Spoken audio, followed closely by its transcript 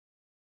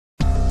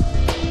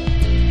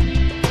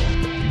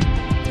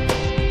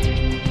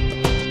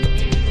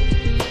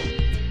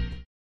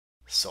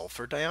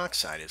Sulfur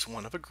dioxide is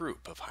one of a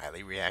group of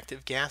highly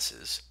reactive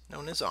gases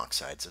known as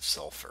oxides of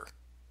sulfur.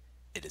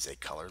 It is a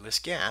colorless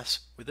gas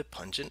with a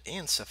pungent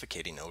and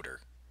suffocating odor.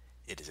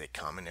 It is a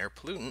common air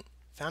pollutant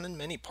found in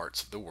many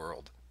parts of the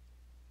world.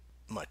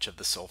 Much of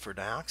the sulfur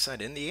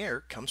dioxide in the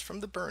air comes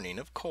from the burning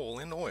of coal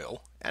and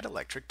oil at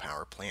electric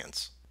power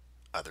plants.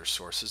 Other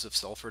sources of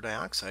sulfur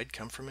dioxide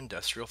come from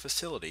industrial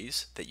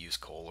facilities that use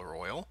coal or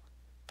oil,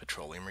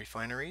 petroleum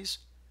refineries,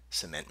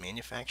 cement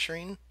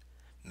manufacturing,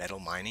 metal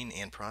mining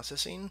and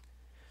processing,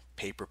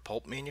 paper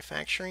pulp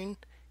manufacturing,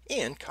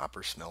 and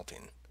copper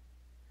smelting.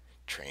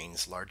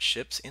 Trains, large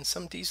ships, and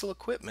some diesel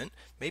equipment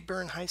may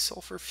burn high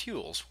sulfur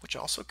fuels, which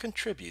also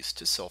contributes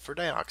to sulfur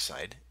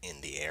dioxide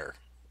in the air.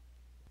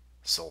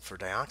 Sulfur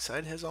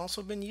dioxide has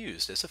also been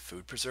used as a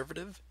food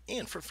preservative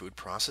and for food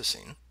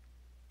processing,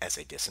 as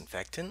a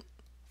disinfectant,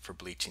 for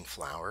bleaching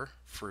flour,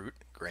 fruit,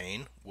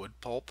 grain, wood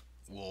pulp,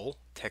 wool,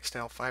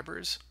 textile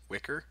fibers,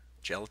 wicker,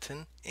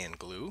 gelatin, and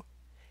glue,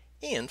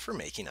 and for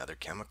making other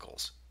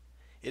chemicals.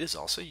 It is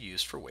also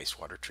used for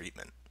wastewater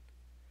treatment.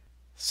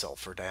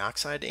 Sulfur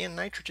dioxide and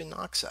nitrogen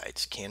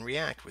oxides can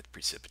react with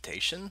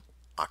precipitation,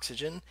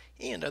 oxygen,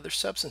 and other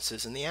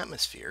substances in the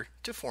atmosphere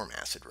to form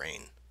acid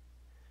rain.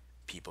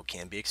 People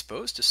can be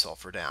exposed to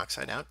sulfur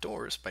dioxide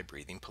outdoors by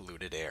breathing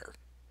polluted air.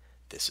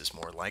 This is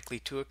more likely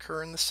to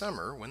occur in the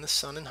summer when the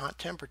sun and hot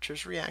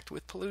temperatures react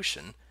with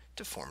pollution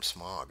to form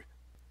smog.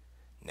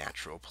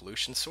 Natural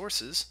pollution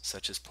sources,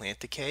 such as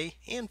plant decay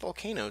and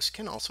volcanoes,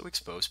 can also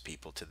expose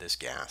people to this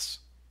gas.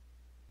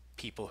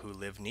 People who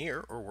live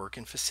near or work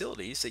in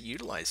facilities that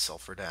utilize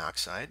sulfur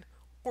dioxide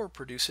or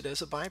produce it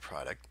as a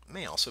byproduct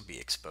may also be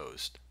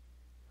exposed.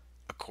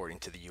 According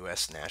to the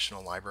U.S.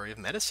 National Library of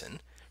Medicine,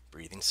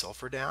 breathing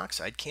sulfur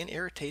dioxide can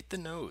irritate the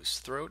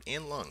nose, throat,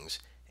 and lungs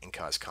and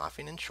cause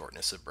coughing and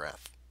shortness of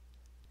breath.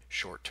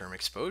 Short-term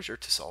exposure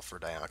to sulfur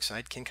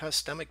dioxide can cause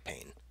stomach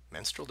pain,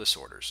 menstrual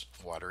disorders,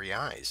 watery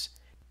eyes,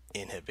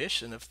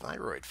 inhibition of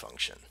thyroid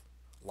function,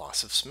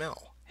 loss of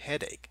smell,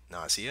 headache,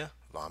 nausea,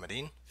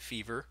 vomiting,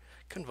 fever,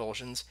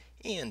 convulsions,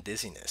 and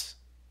dizziness.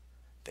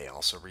 They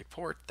also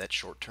report that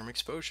short-term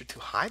exposure to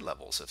high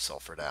levels of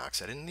sulfur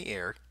dioxide in the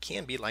air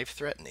can be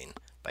life-threatening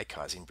by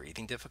causing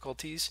breathing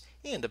difficulties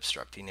and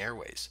obstructing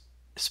airways,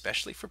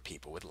 especially for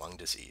people with lung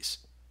disease.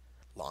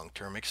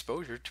 Long-term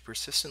exposure to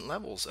persistent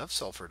levels of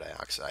sulfur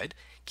dioxide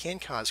can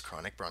cause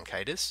chronic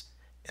bronchitis,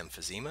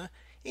 emphysema,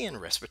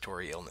 and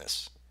respiratory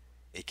illness.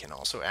 It can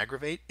also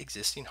aggravate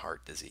existing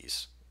heart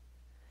disease.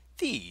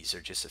 These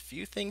are just a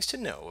few things to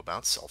know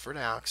about sulfur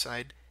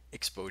dioxide,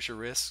 exposure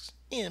risks,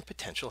 and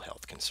potential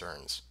health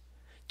concerns.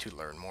 To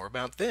learn more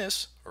about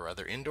this or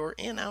other indoor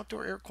and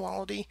outdoor air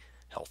quality,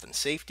 health and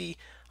safety,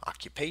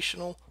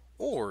 occupational,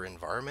 or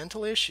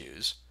environmental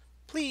issues,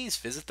 please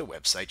visit the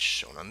website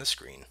shown on the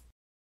screen.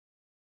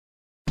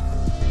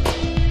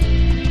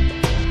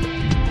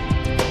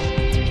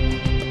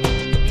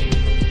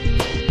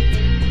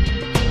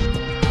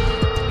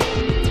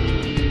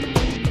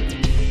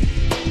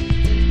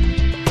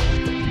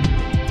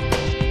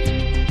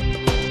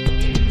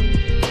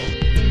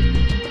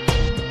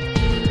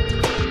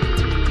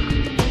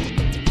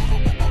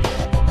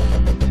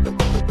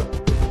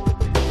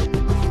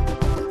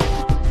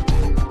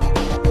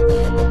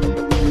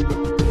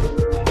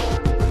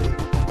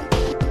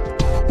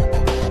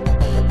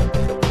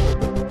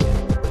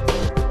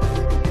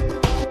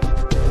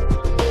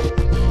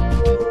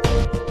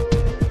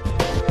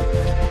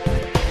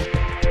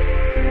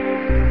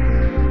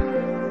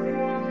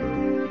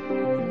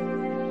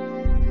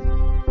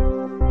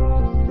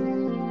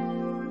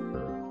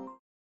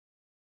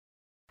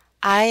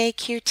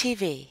 IAQ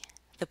TV,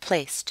 the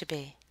place to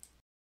be.